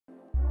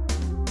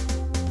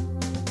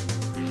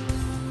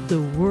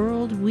The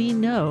world we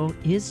know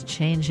is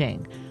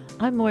changing.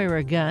 I'm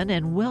Moira Gunn,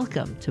 and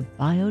welcome to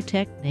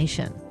Biotech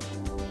Nation.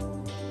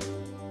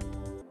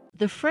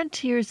 The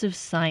frontiers of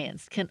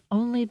science can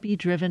only be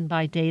driven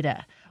by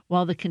data,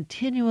 while the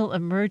continual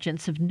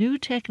emergence of new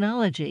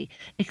technology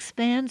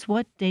expands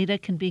what data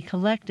can be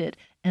collected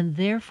and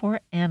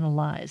therefore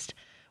analyzed.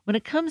 When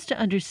it comes to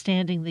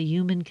understanding the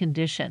human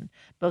condition,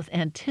 both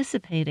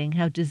anticipating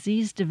how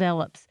disease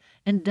develops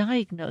and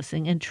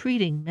diagnosing and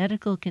treating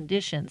medical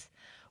conditions,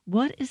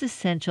 what is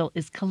essential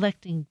is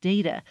collecting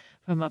data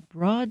from a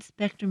broad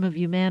spectrum of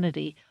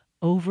humanity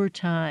over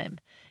time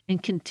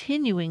and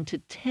continuing to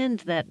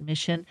tend that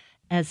mission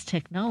as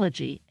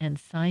technology and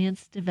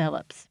science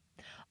develops.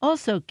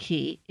 Also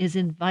key is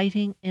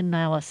inviting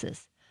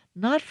analysis,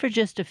 not for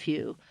just a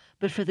few,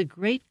 but for the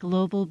great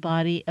global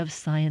body of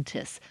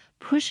scientists,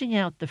 pushing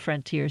out the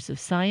frontiers of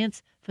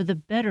science for the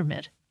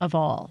betterment of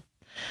all.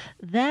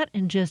 That,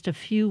 in just a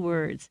few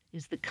words,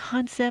 is the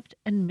concept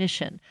and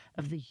mission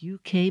of the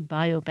UK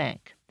Biobank.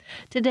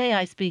 Today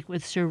I speak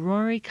with Sir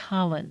Rory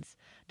Collins.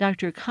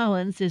 Dr.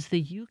 Collins is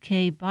the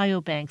UK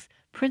Biobank's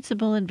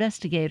principal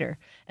investigator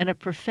and a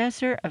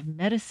professor of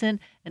medicine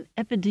and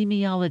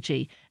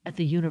epidemiology at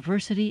the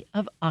University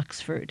of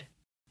Oxford.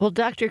 Well,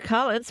 Dr.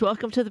 Collins,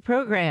 welcome to the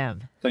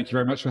program. Thank you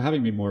very much for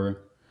having me, Maura.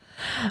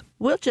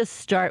 We'll just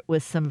start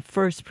with some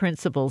first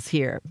principles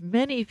here.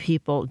 Many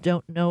people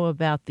don't know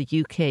about the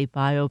UK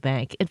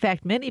Biobank. In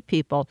fact, many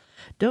people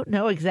don't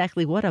know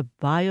exactly what a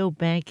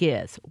biobank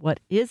is.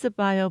 What is a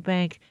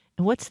biobank,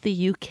 and what's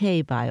the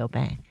UK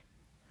Biobank?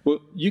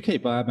 Well,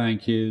 UK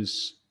Biobank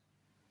is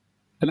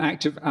an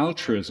act of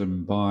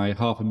altruism by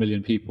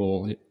 500,000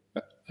 people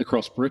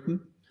across Britain,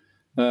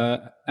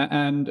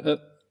 and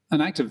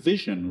an act of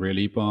vision,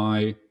 really,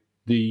 by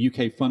the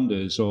UK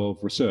funders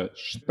of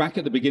research. Back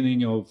at the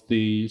beginning of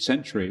the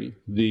century,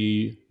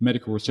 the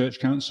Medical Research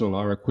Council,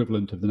 our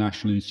equivalent of the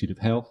National Institute of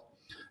Health,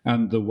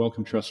 and the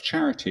Wellcome Trust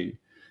charity,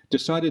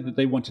 decided that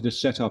they wanted to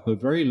set up a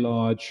very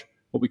large,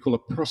 what we call a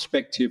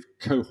prospective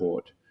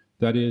cohort.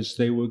 That is,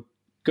 they were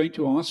going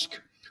to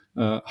ask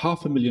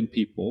 500,000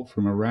 people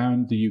from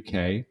around the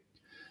UK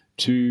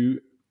to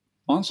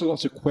answer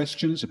lots of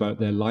questions about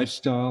their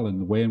lifestyle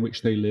and the way in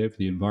which they live,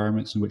 the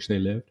environments in which they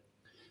lived,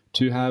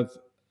 to have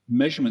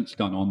measurements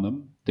done on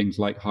them, things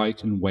like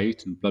height and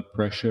weight and blood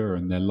pressure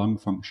and their lung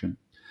function,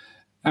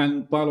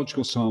 and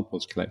biological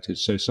samples collected,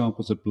 so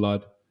samples of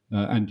blood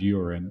and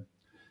urine,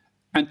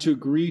 and to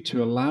agree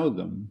to allow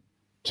them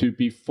to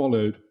be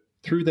followed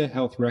through their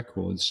health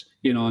records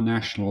in our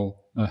national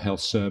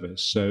health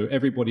service. So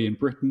everybody in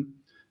Britain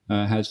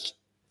has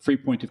free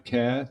point of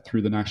care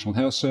through the National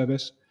Health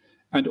Service,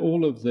 and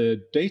all of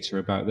the data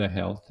about their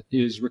health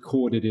is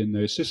recorded in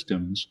those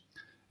systems.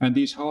 And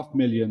these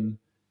 500,000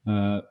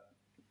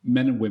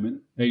 men and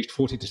women aged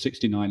 40 to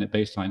 69 at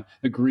baseline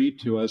agreed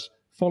to us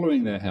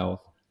following their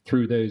health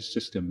through those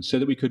systems so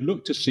that we could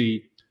look to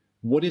see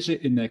what is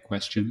it in their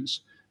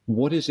questions,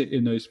 what is it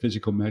in those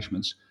physical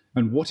measurements,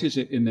 and what is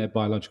it in their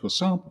biological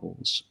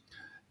samples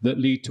that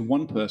lead to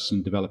one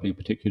person developing a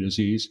particular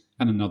disease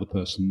and another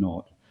person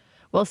not.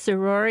 Well, Sir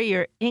Rory,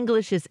 your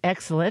English is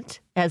excellent,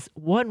 as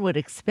one would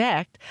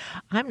expect.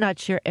 I'm not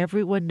sure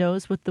everyone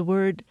knows what the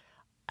word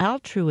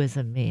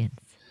altruism means.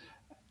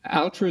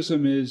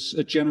 Altruism is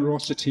a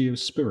generosity of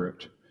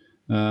spirit.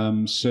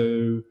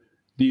 So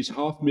these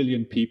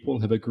 500,000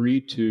 people have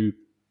agreed to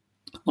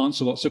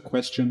answer lots of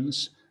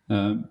questions,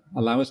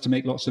 allow us to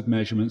make lots of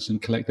measurements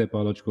and collect their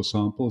biological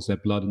samples, their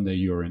blood and their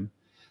urine,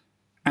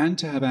 and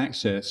to have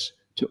access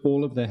to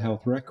all of their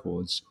health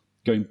records,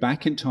 going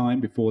back in time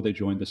before they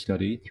joined the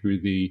study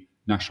through the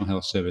National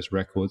Health Service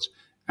records,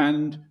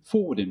 and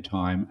forward in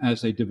time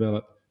as they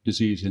develop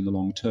disease in the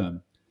long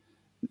term.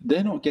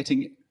 They're not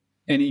getting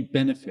any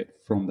benefit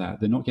from that.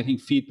 They're not getting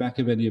feedback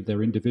of any of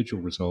their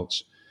individual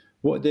results.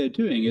 What they're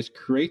doing is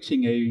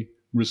creating a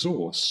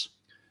resource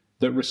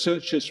that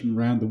researchers from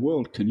around the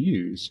world can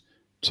use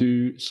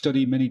to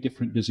study many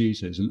different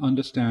diseases and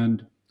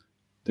understand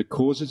the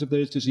causes of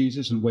those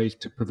diseases and ways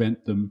to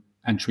prevent them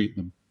and treat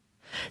them.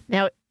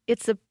 Now,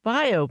 it's a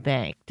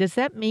biobank. Does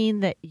that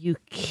mean that you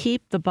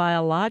keep the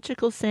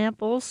biological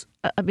samples?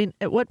 I mean,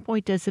 at what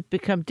point does it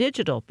become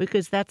digital?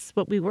 Because that's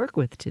what we work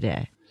with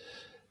today.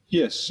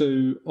 Yes,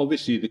 so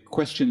obviously the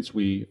questions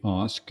we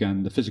ask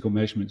and the physical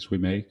measurements we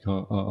make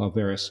are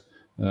various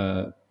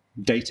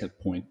data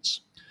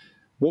points.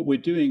 What we're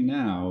doing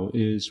now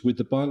is with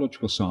the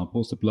biological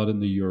samples, the blood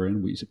and the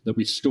urine that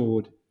we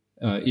stored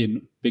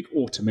in big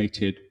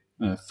automated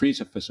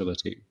freezer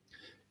facility,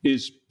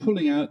 is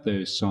pulling out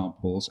those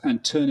samples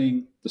and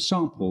turning the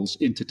samples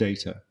into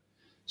data.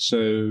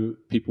 So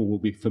people will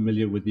be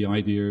familiar with the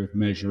idea of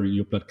measuring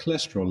your blood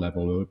cholesterol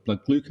level or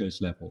blood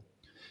glucose level.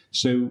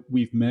 So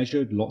we've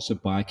measured lots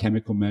of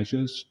biochemical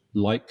measures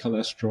like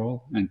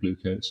cholesterol and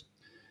glucose,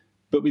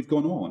 but we've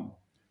gone on.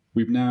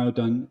 We've now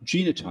done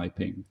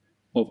genotyping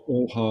of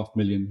all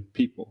 500,000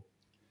 people.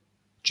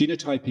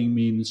 Genotyping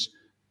means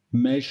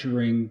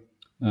measuring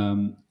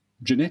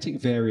genetic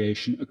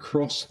variation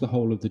across the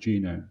whole of the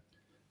genome.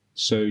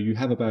 So you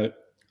have about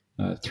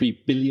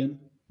 3 billion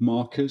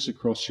markers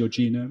across your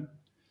genome.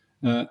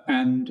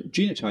 And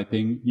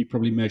genotyping, you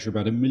probably measure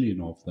about 1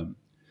 million of them.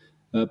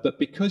 But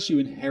because you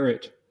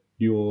inherit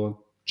your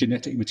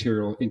genetic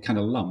material in kind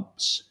of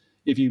lumps,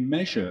 if you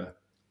measure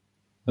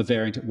a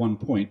variant at one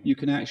point, you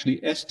can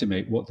actually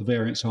estimate what the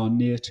variants are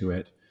near to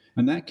it.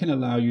 And that can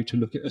allow you to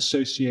look at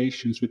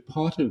associations with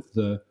part of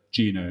the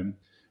genome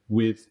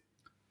with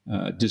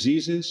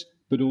diseases,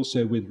 but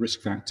also with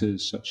risk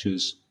factors such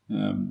as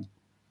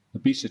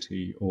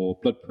obesity or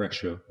blood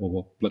pressure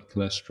or blood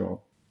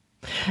cholesterol.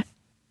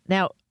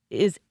 Now,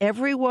 is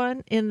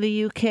everyone in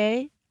the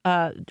UK,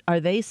 are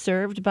they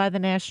served by the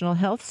National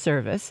Health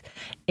Service?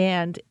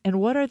 And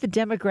what are the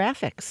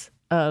demographics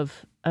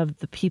of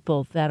the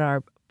people that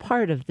are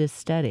part of this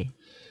study?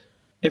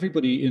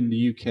 Everybody in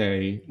the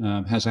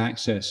UK has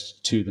access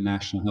to the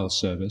National Health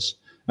Service,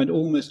 and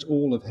almost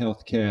all of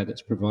healthcare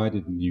that's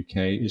provided in the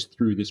UK is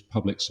through this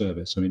public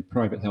service. I mean,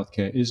 private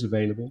healthcare is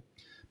available,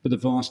 but the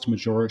vast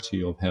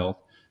majority of health,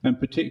 and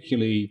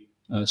particularly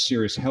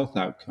serious health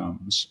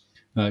outcomes,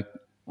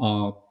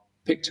 are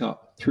picked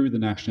up through the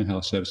National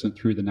Health Service and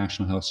through the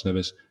National Health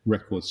Service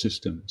record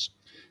systems.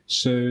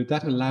 So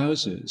that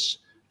allows us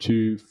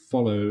to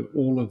follow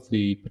all of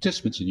the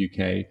participants in the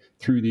UK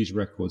through these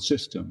record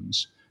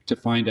systems to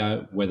find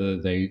out whether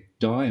they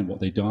die and what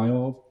they die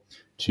of,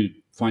 to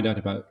find out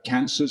about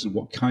cancers and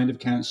what kind of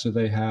cancer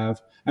they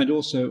have, and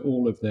also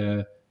all of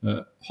their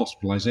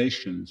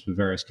hospitalizations for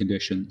various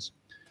conditions.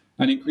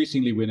 And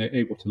increasingly, we're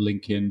able to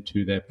link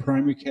into their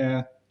primary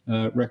care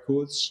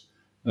records,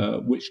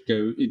 which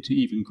go into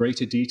even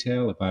greater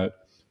detail about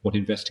what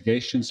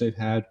investigations they've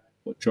had,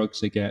 what drugs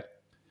they get.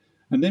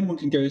 And then one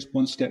can go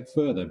one step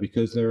further,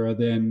 because there are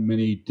then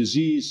many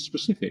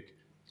disease-specific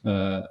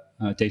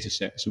data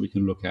sets that we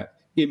can look at.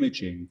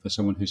 Imaging for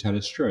someone who's had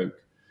a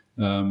stroke,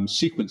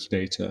 sequence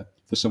data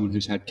for someone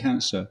who's had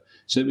cancer,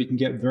 so that we can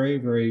get very,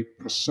 very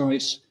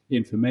precise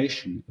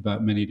information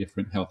about many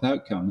different health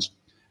outcomes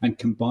and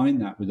combine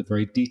that with the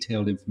very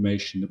detailed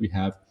information that we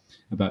have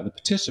about the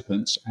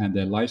participants and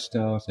their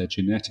lifestyles, their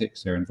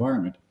genetics, their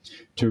environment,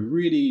 to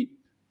really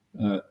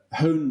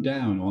hone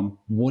down on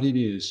what it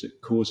is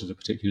that causes a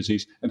particular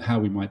disease and how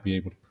we might be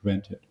able to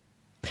prevent it.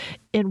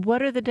 And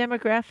what are the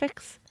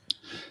demographics?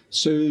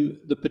 So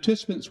the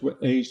participants were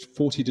aged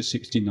 40 to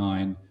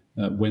 69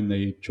 when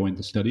they joined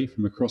the study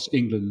from across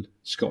England,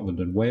 Scotland,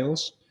 and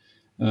Wales,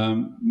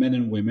 men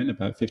and women,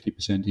 about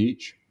 50%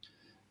 each.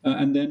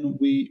 And then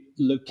we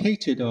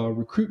located our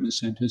recruitment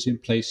centres in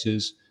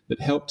places that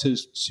helped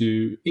us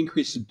to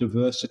increase the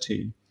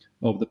diversity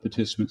of the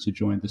participants who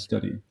joined the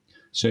study.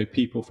 So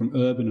people from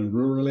urban and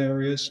rural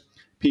areas,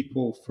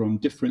 people from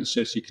different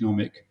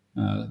socioeconomic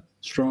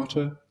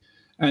strata,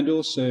 and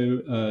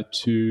also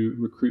to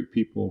recruit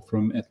people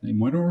from ethnic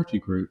minority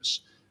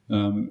groups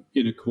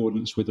in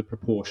accordance with the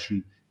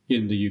proportion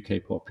in the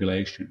UK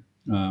population.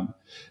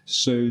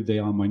 So they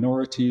are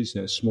minorities,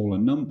 they're smaller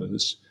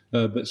numbers,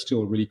 but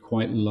still really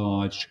quite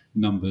large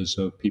numbers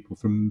of people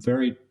from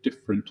very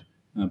different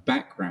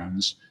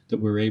backgrounds that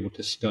we're able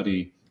to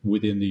study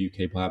within the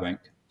UK Biobank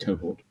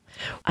cohort.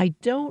 I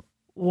don't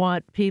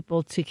want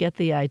people to get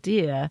the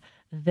idea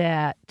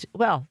that,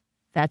 well,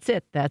 that's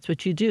it. That's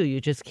what you do. You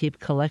just keep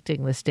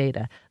collecting this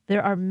data.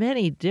 There are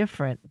many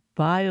different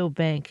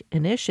biobank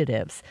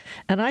initiatives,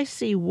 and I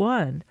see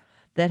one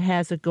that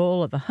has a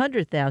goal of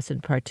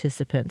 100,000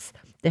 participants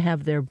to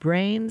have their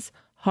brains,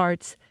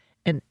 hearts,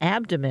 and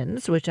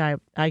abdomens, which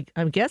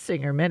I'm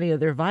guessing are many of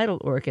their vital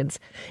organs,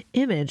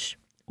 imaged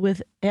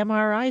with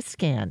MRI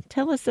scan.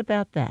 Tell us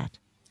about that.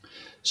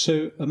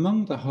 So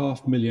among the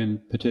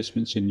 500,000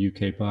 participants in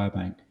UK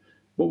Biobank,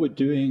 what we're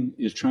doing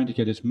is trying to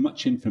get as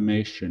much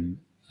information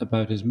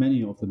about as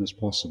many of them as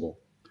possible.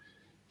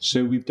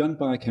 So we've done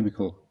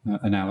biochemical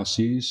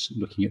analyses,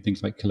 looking at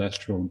things like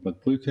cholesterol and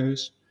blood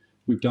glucose.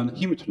 We've done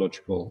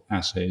hematological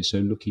assays, so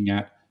looking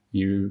at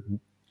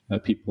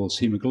people's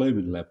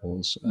hemoglobin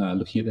levels,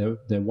 looking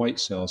at their white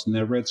cells and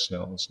their red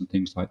cells and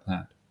things like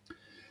that.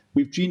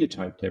 We've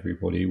genotyped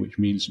everybody, which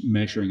means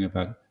measuring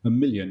about 1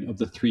 million of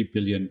the 3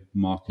 billion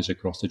markers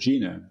across the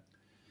genome.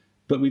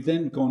 But we've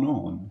then gone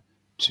on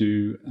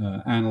to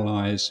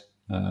analyze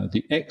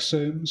the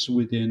exomes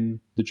within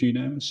the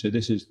genome. So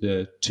this is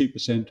the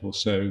 2% or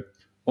so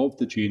of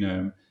the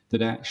genome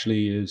that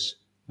actually is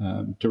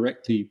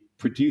directly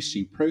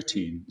producing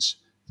proteins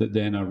that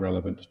then are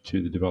relevant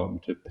to the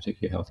development of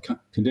particular health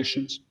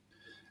conditions.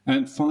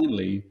 And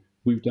finally,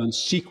 we've done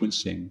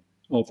sequencing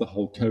of the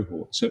whole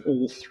cohort. So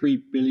all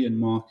 3 billion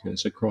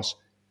markers across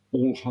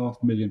all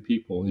 500,000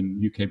 people in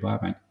UK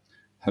Biobank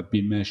have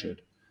been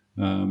measured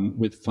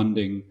with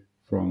funding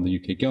from the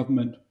UK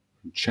government,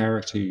 from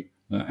charity,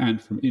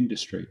 and from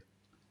industry.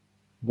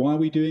 Why are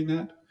we doing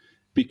that?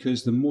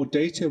 Because the more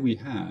data we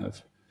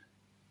have,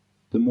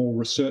 the more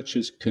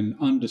researchers can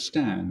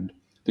understand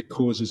the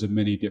causes of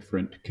many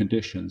different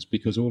conditions,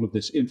 because all of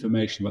this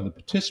information about the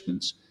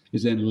participants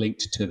is then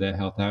linked to their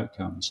health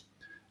outcomes.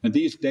 And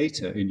these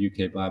data in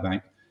UK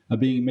Biobank are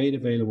being made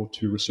available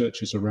to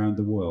researchers around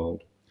the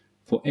world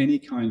for any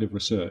kind of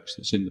research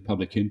that's in the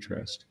public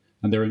interest.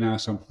 And there are now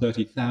some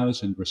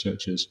 30,000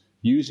 researchers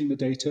using the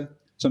data,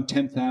 some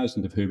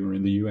 10,000 of whom are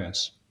in the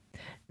US.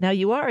 Now,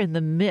 you are in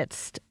the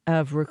midst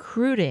of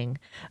recruiting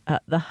the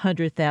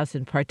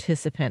 100,000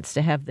 participants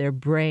to have their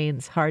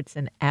brains, hearts,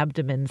 and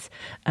abdomens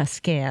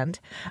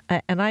scanned.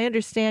 And I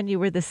understand you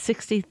were the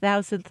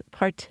 60,000th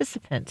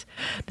participant.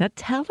 Now,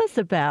 tell us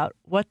about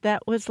what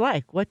that was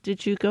like. What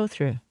did you go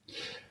through?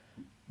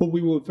 Well,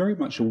 we were very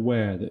much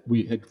aware that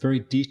we had very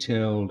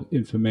detailed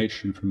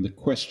information from the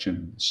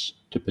questions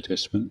to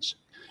participants.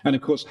 And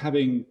of course,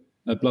 having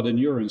blood and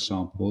urine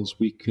samples,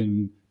 we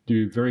can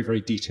do very,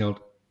 very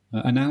detailed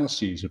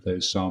analyses of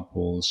those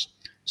samples,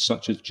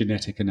 such as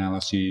genetic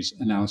analyses,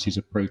 analyses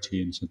of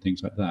proteins, and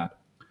things like that.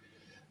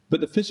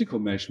 But the physical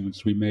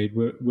measurements we made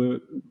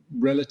were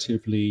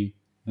relatively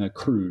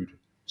crude.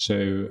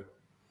 So,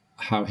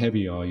 how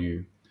heavy are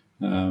you?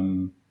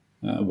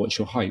 What's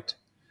your height?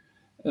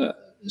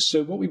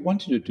 So, what we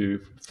wanted to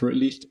do for at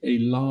least a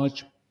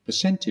large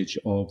percentage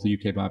of the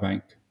UK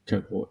Biobank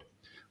cohort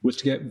was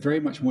to get very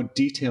much more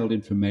detailed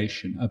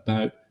information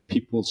about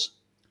people's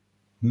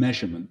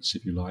measurements,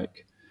 if you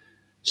like.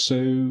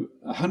 So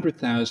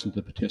 100,000 of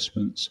the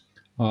participants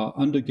are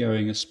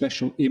undergoing a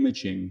special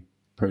imaging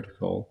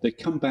protocol. They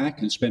come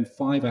back and spend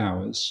 5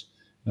 hours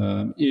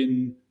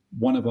in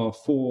one of our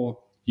 4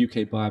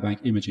 UK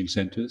Biobank imaging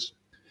centres.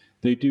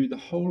 They do the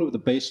whole of the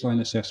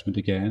baseline assessment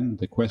again,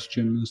 the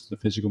questions, the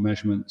physical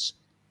measurements,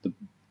 the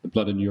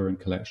blood and urine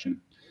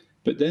collection.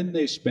 But then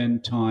they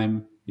spend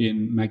time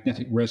in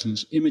magnetic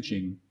resonance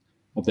imaging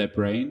of their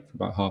brain for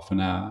about half an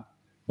hour,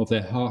 of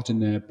their heart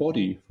and their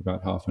body for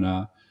about half an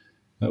hour.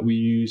 We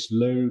use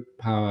low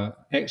power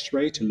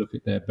X-ray to look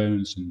at their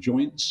bones and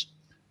joints,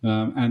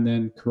 and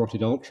then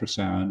carotid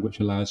ultrasound, which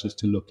allows us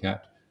to look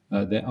at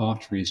their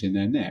arteries in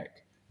their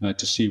neck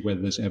to see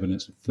whether there's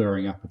evidence of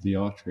flaring up of the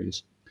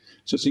arteries.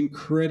 So it's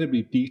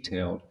incredibly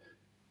detailed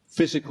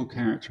physical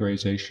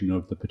characterization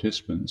of the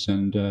participants.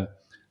 And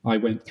I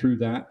went through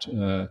that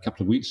a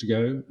couple of weeks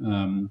ago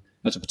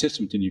as a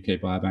participant in UK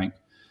Biobank,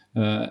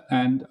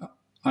 and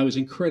I was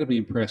incredibly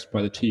impressed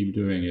by the team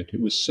doing it.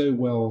 It was so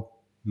well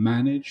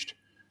managed.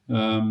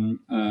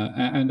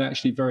 And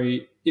actually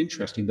very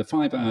interesting. The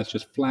 5 hours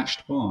just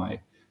flashed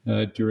by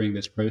during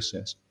this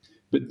process.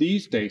 But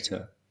these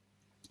data,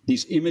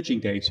 these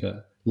imaging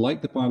data,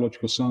 like the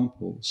biological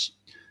samples,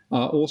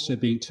 are also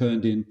being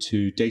turned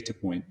into data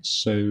points.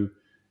 So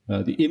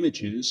the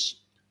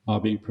images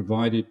are being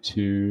provided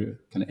to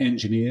kind of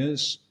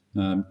engineers,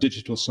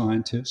 digital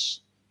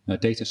scientists,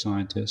 data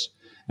scientists,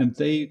 and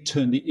they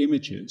turn the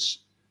images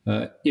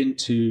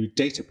into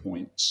data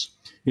points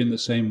in the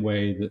same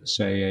way that,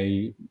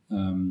 say,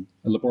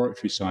 a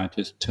laboratory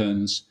scientist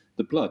turns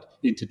the blood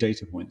into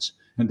data points.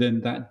 And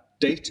then that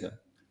data,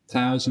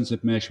 thousands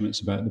of measurements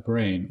about the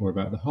brain or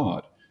about the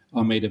heart,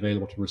 are made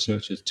available to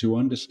researchers to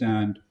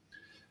understand,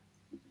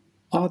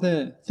 are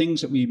there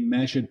things that we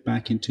measured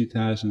back in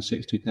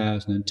 2006,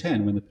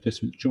 2010 when the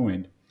participants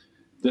joined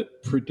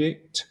that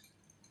predict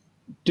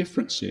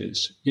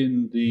differences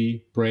in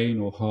the brain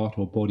or heart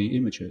or body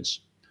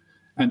images?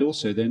 And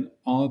also then,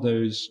 are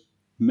those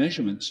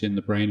measurements in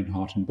the brain and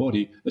heart and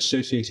body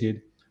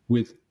associated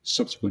with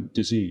subsequent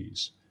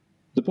disease?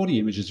 The body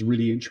image is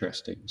really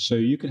interesting. So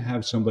you can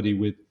have somebody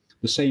with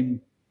the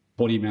same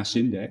body mass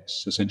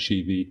index,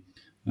 essentially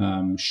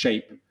the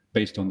shape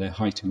based on their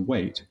height and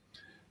weight,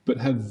 but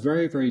have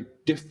very, very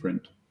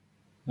different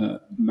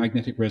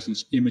magnetic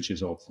resonance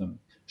images of them,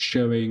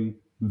 showing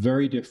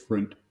very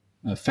different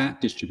fat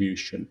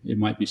distribution. It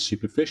might be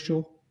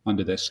superficial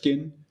under their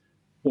skin,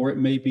 or it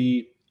may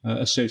be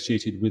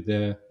associated with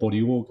their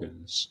body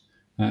organs.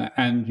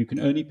 And you can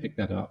only pick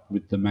that up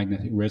with the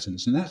magnetic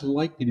resonance. And that's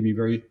likely to be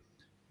very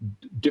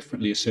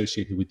differently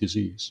associated with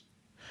disease.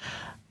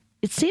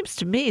 It seems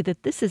to me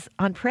that this is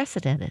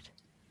unprecedented.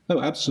 Oh,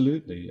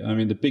 absolutely. I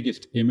mean, the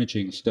biggest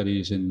imaging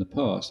studies in the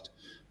past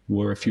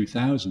were a few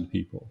thousand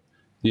people.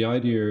 The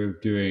idea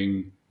of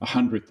doing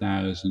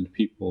 100,000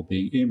 people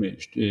being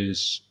imaged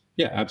is,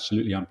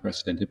 absolutely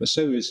unprecedented. But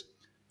so is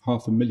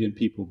 500,000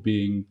 people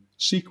being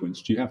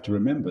sequenced. You have to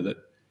remember that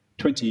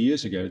 20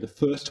 years ago, the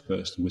first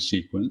person was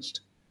sequenced.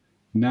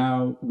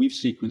 Now we've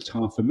sequenced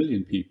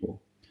 500,000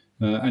 people.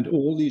 And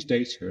all these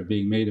data are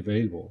being made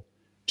available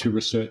to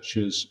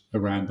researchers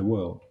around the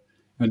world.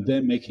 And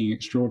they're making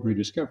extraordinary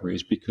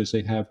discoveries because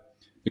they have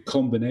the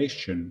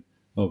combination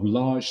of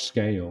large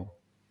scale,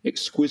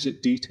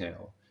 exquisite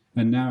detail,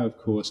 and now, of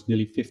course,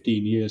 nearly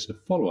 15 years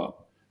of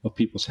follow-up of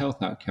people's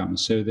health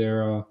outcomes. So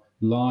there are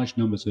large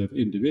numbers of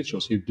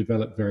individuals who've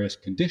developed various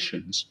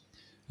conditions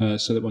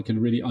so that one can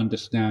really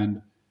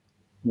understand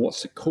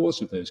what's the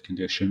cause of those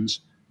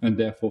conditions and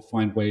therefore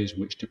find ways in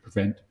which to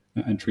prevent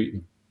and treat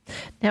them.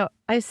 Now,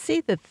 I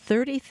see that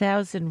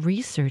 30,000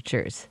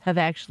 researchers have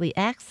actually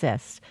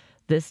accessed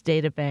this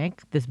data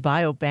bank, this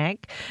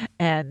biobank,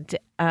 and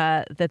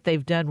that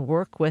they've done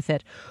work with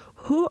it.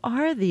 Who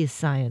are these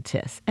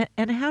scientists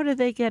and how do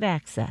they get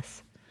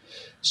access?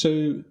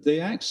 So they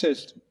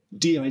accessed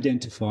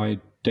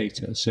de-identified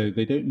data, so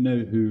they don't know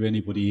who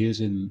anybody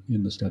is in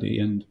the study,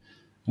 and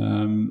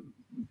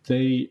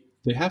they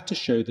they have to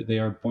show that they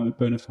are a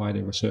bona fide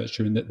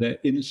researcher and that their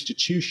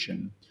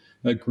institution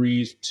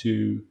agrees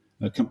to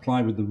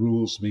comply with the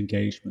rules of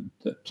engagement,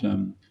 that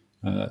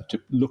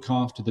to look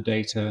after the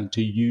data and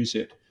to use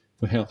it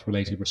for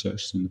health-related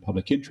research in the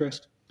public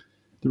interest.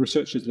 The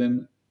researchers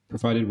then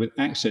provided with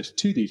access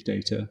to these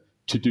data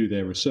to do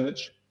their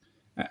research.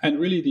 And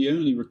really the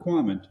only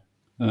requirement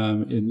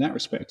in that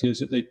respect is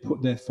that they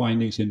put their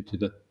findings into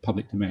the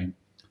public domain.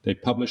 They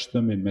publish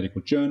them in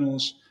medical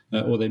journals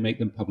or they make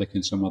them public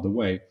in some other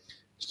way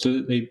so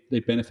that they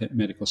benefit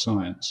medical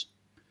science.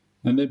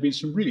 And there have been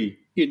some really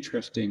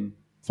interesting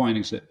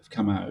findings that have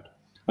come out.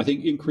 I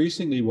think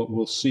increasingly what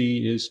we'll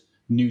see is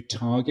new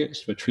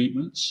targets for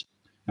treatments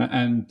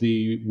and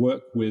the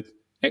work with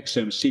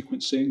exome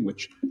sequencing,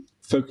 which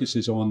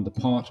focuses on the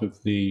part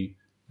of the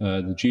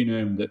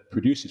genome that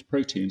produces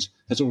proteins,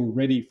 has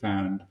already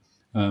found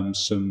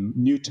some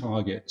new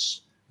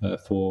targets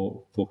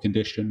for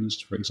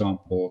conditions, for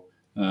example,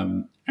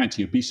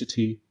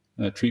 anti-obesity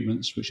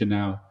treatments, which are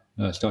now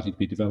starting to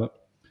be developed.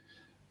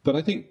 But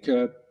I think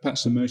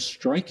perhaps the most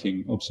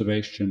striking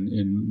observation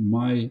in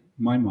my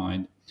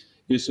mind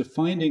is the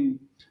finding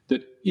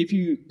that if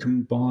you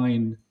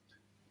combine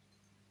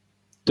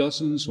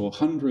dozens or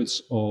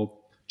hundreds of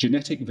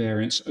genetic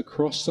variants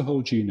across the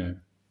whole genome,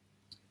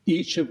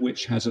 each of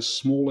which has a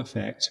small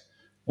effect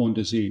on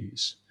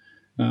disease,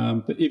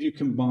 but if you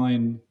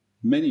combine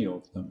many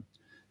of them,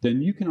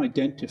 then you can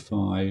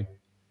identify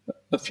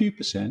a few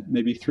percent,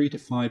 maybe 3 to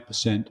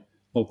 5%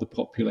 of the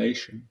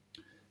population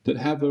that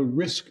have a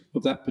risk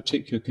of that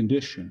particular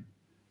condition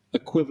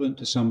equivalent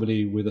to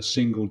somebody with a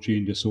single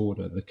gene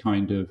disorder, the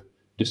kind of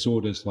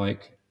disorders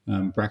like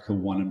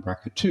BRCA1 and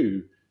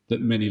BRCA2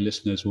 that many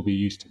listeners will be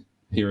used to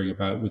hearing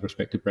about with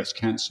respect to breast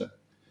cancer.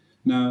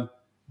 Now,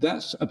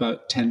 that's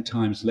about 10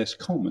 times less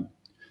common.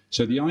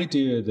 So the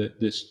idea that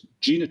this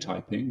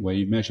genotyping, where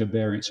you measure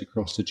variants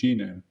across the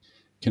genome,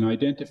 can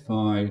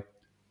identify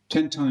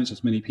 10 times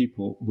as many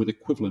people with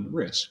equivalent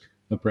risk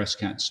of breast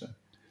cancer,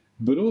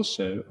 but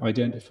also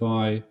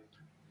identify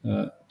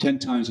 10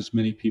 times as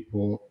many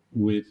people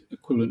with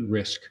equivalent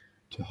risk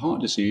to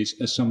heart disease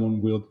as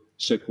someone with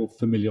so-called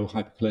familial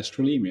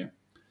hypercholesterolemia.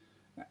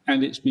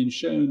 And it's been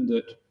shown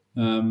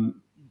that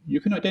you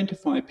can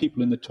identify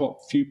people in the top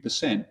few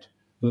percent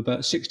of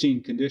about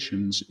 16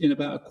 conditions in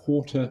about a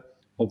quarter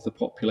of the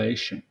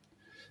population.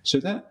 So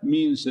that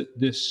means that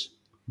this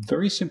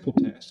very simple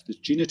test, this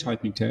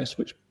genotyping test,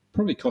 which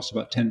probably costs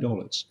about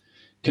 $10,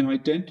 can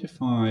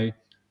identify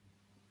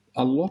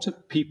a lot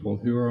of people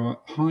who are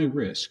at high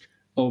risk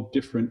of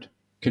different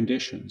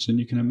conditions. And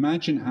you can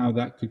imagine how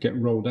that could get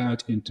rolled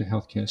out into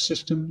healthcare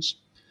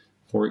systems.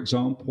 For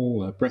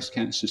example, breast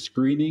cancer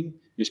screening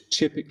is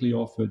typically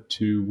offered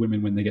to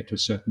women when they get to a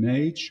certain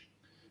age.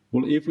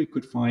 Well, if we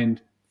could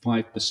find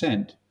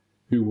 5%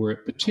 who were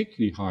at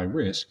particularly high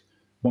risk,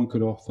 one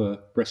could offer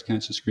breast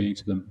cancer screening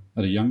to them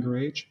at a younger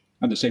age.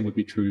 And the same would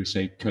be true,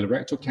 say,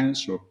 colorectal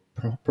cancer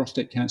or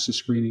prostate cancer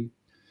screening.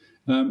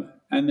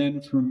 And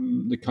then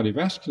from the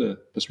cardiovascular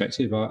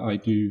perspective, I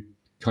do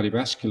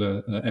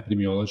cardiovascular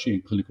epidemiology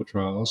and clinical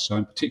trials, so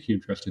I'm particularly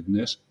interested in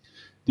this.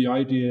 The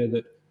idea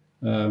that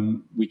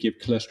we give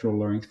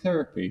cholesterol-lowering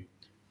therapy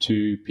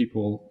to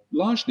people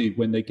largely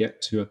when they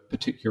get to a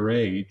particular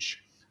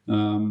age.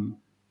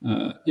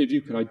 If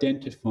you could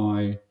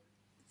identify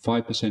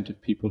 5%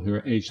 of people who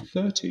are age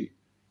 30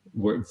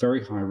 were at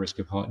very high risk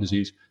of heart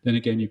disease, then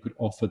again you could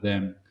offer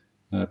them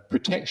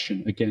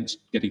protection against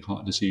getting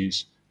heart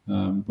disease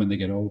when they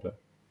get older.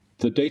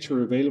 The data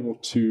are available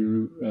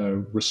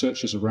to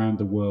researchers around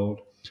the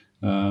world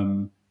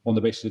on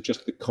the basis of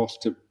just the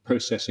cost of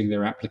processing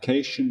their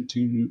application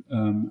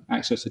to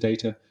access the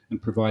data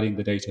and providing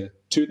the data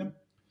to them.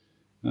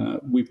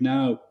 We've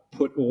now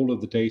put all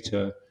of the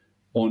data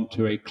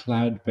onto a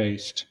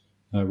cloud-based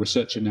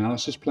research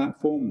analysis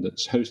platform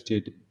that's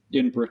hosted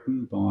in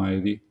Britain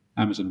by the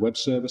Amazon Web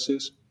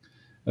Services.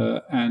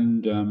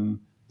 And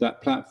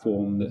that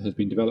platform that has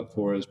been developed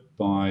for us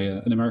by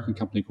an American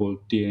company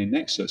called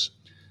DNAnexus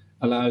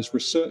allows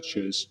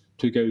researchers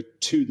to go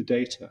to the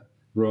data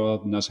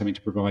rather than us having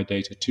to provide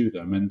data to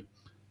them. And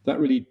that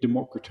really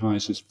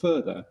democratizes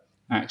further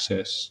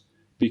access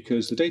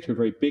because the data are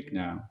very big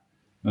now.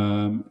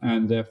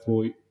 And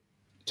therefore,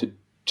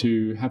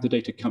 to have the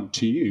data come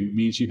to you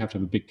means you have to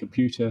have a big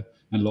computer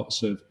and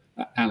lots of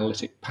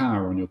analytic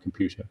power on your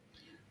computer.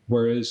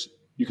 Whereas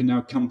you can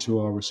now come to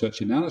our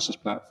research analysis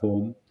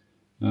platform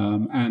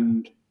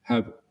and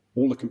have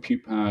all the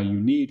compute power you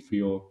need for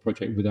your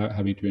project without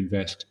having to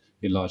invest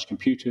in large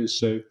computers.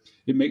 So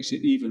it makes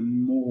it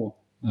even more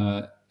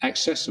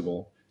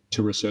accessible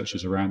to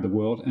researchers around the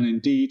world. And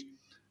indeed,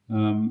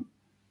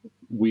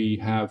 we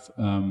have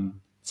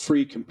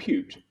free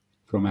compute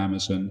from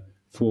Amazon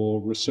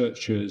for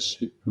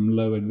researchers from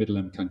low and middle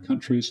income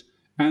countries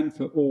and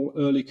for all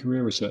early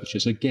career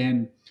researchers,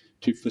 again,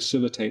 to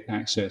facilitate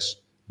access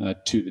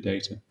to the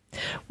data.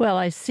 Well,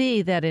 I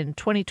see that in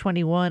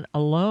 2021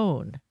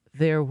 alone,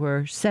 there were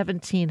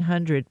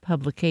 1,700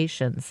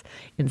 publications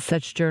in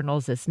such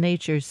journals as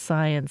Nature,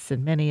 Science,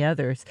 and many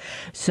others.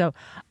 So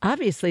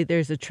obviously,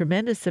 there's a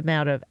tremendous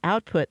amount of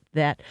output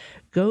that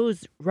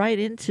goes right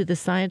into the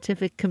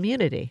scientific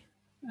community.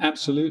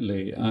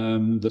 Absolutely.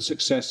 The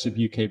success of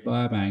UK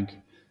Biobank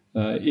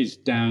is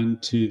down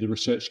to the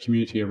research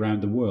community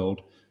around the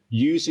world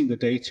using the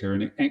data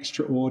in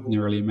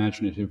extraordinarily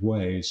imaginative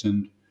ways.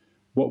 And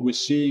what we're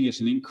seeing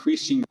is an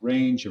increasing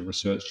range of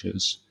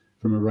researchers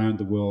from around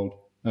the world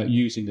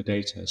using the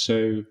data.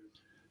 So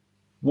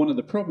one of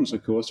the problems,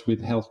 of course,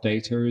 with health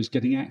data is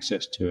getting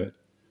access to it.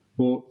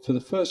 Well, for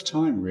the first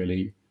time,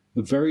 really,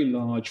 a very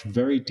large,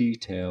 very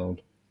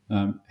detailed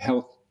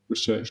health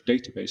research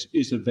database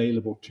is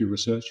available to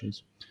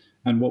researchers.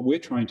 And what we're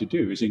trying to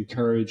do is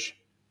encourage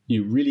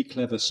really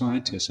clever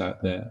scientists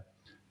out there,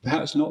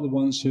 perhaps not the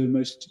ones who are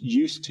most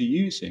used to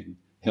using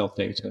health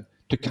data,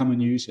 to come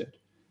and use it.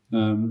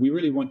 We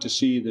really want to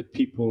see the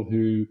people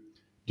who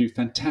do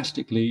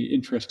fantastically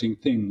interesting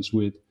things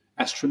with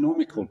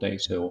astronomical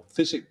data or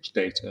physics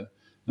data,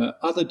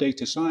 other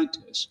data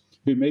scientists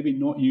who may be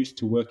not used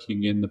to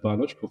working in the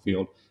biological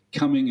field,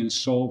 coming and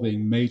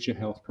solving major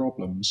health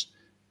problems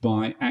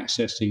by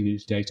accessing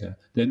these data.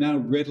 They're now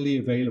readily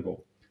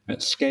available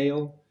at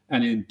scale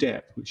and in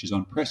depth, which is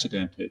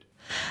unprecedented.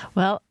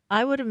 Well,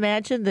 I would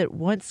imagine that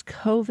once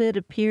COVID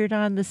appeared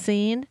on the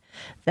scene,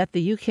 that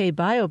the UK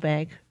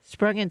Biobank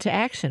sprung into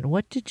action.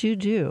 What did you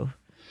do?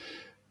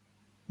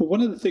 Well,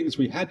 one of the things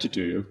we had to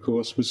do, of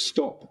course, was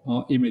stop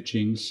our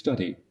imaging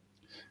study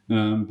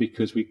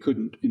because we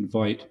couldn't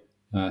invite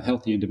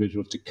healthy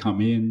individuals to come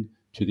in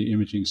to the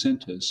imaging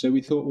centres. So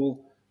we thought,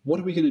 well, what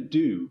are we going to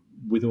do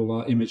with all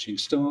our imaging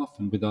staff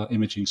and with our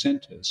imaging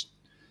centres?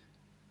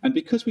 And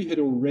because we had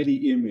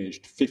already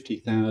imaged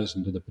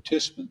 50,000 of the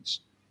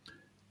participants,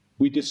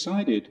 we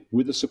decided,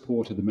 with the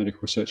support of the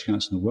Medical Research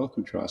Council and the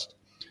Wellcome Trust,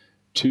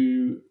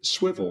 to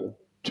swivel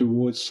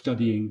towards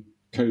studying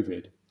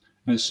COVID.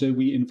 And so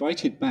we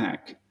invited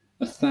back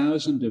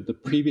 1,000 of the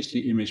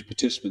previously imaged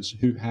participants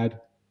who had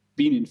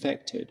been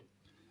infected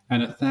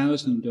and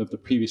 1,000 of the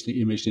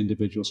previously imaged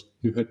individuals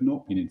who had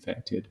not been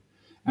infected,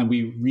 and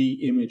we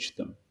re-imaged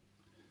them.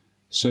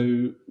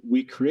 So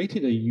we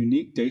created a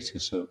unique data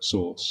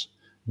source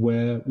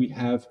where we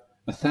have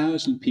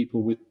 1,000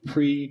 people with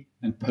pre-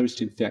 and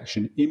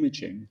post-infection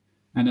imaging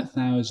and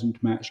 1,000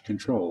 matched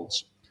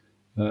controls.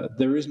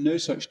 There is no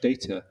such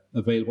data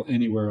available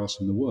anywhere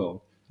else in the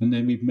world. And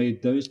then we've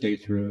made those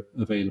data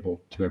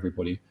available to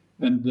everybody.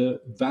 And the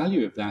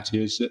value of that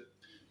is that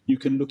you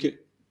can look at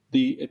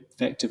the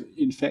effect of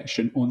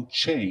infection on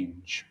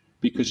change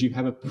because you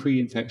have a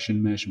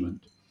pre-infection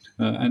measurement.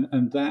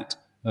 And that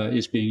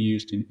is being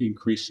used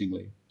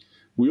increasingly.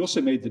 We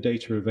also made the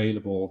data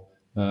available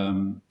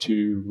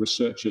to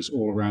researchers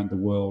all around the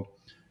world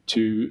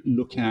to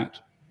look at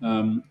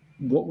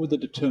what were the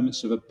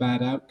determinants of a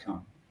bad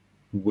outcome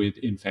with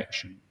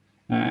infection.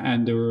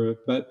 And there were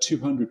about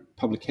 200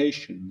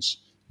 publications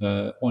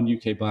on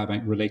UK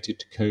Biobank related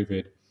to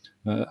COVID,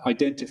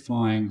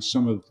 identifying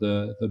some of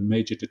the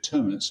major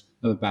determinants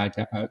of a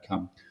bad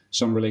outcome,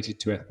 some related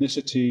to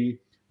ethnicity,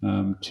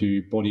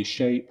 to body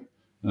shape,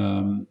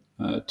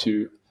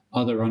 to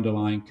other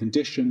underlying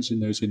conditions in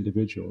those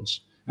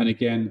individuals. And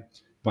again,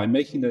 by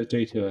making those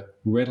data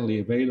readily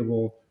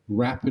available,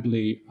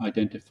 rapidly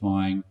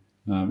identifying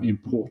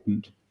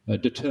important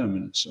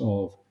determinants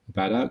of a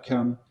bad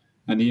outcome,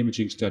 and the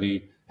imaging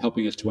study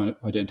helping us to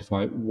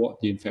identify what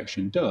the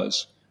infection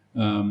does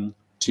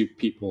to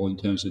people in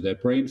terms of their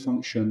brain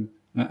function,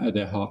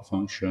 their heart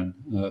function,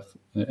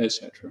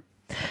 etc.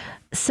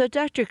 So,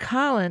 Dr.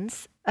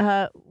 Collins,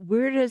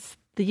 where does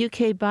the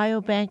UK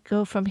Biobank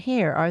go from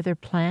here? Are there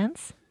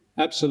plans?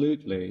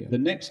 Absolutely. The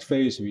next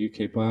phase of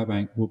UK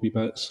Biobank will be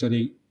about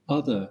studying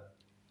other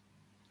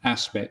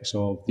aspects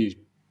of these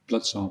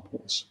blood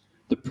samples,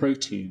 the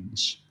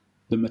proteins,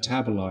 the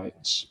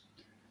metabolites,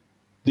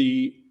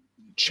 the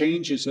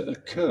changes that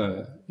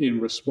occur in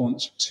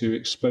response to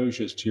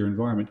exposures to your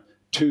environment,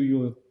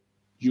 to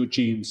your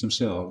genes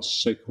themselves,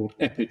 so-called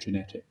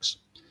epigenetics.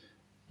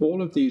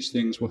 All of these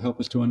things will help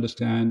us to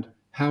understand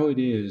how it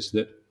is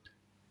that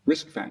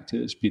risk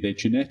factors, be they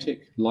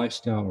genetic,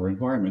 lifestyle, or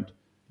environment,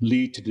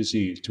 lead to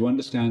disease, to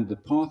understand the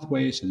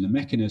pathways and the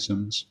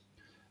mechanisms,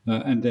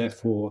 and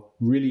therefore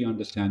really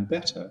understand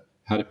better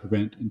how to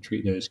prevent and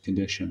treat those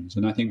conditions.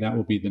 And I think that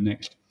will be the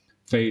next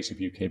phase of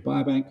UK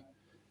Biobank.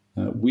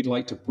 We'd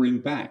like to bring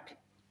back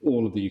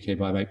all of the UK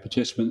Biobank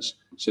participants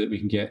so that we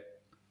can get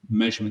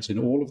measurements in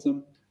all of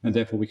them, and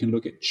therefore we can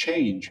look at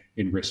change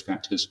in risk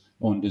factors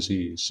on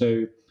disease.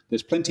 So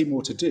there's plenty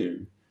more to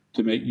do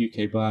to make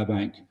UK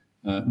Biobank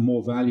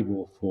more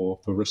valuable for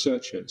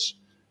researchers.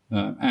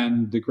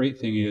 And the great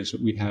thing is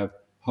that we have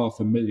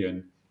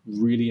 500,000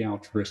 really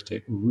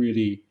altruistic,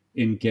 really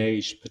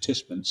engaged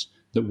participants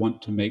that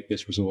want to make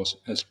this resource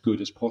as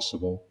good as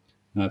possible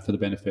for the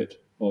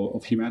benefit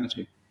of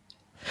humanity.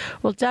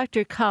 Well,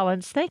 Dr.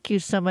 Collins, thank you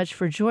so much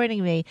for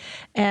joining me.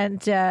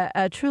 And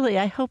truly,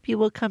 I hope you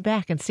will come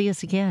back and see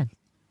us again.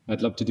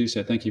 I'd love to do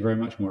so. Thank you very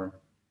much, Maura.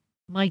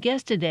 My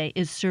guest today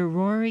is Sir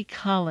Rory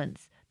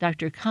Collins.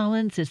 Dr.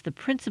 Collins is the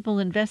principal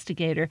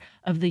investigator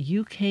of the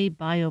UK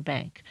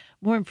Biobank.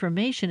 More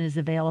information is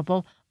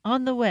available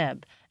on the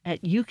web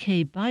at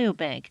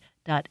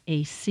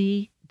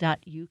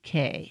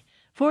ukbiobank.ac.uk.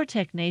 For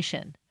Tech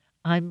Nation,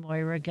 I'm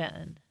Moira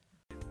Gunn.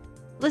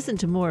 Listen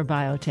to more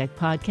biotech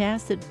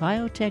podcasts at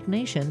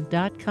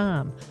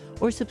biotechnation.com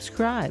or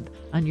subscribe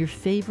on your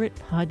favorite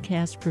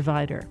podcast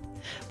provider.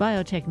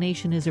 Biotech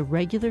Nation is a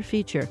regular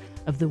feature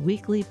of the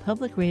weekly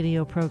public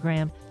radio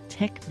program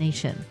Tech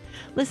Nation.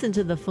 Listen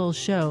to the full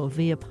show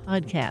via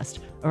podcast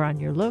or on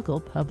your local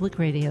public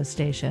radio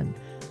station.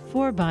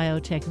 For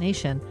Biotech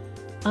Nation,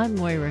 I'm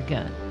Moira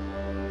Gunn.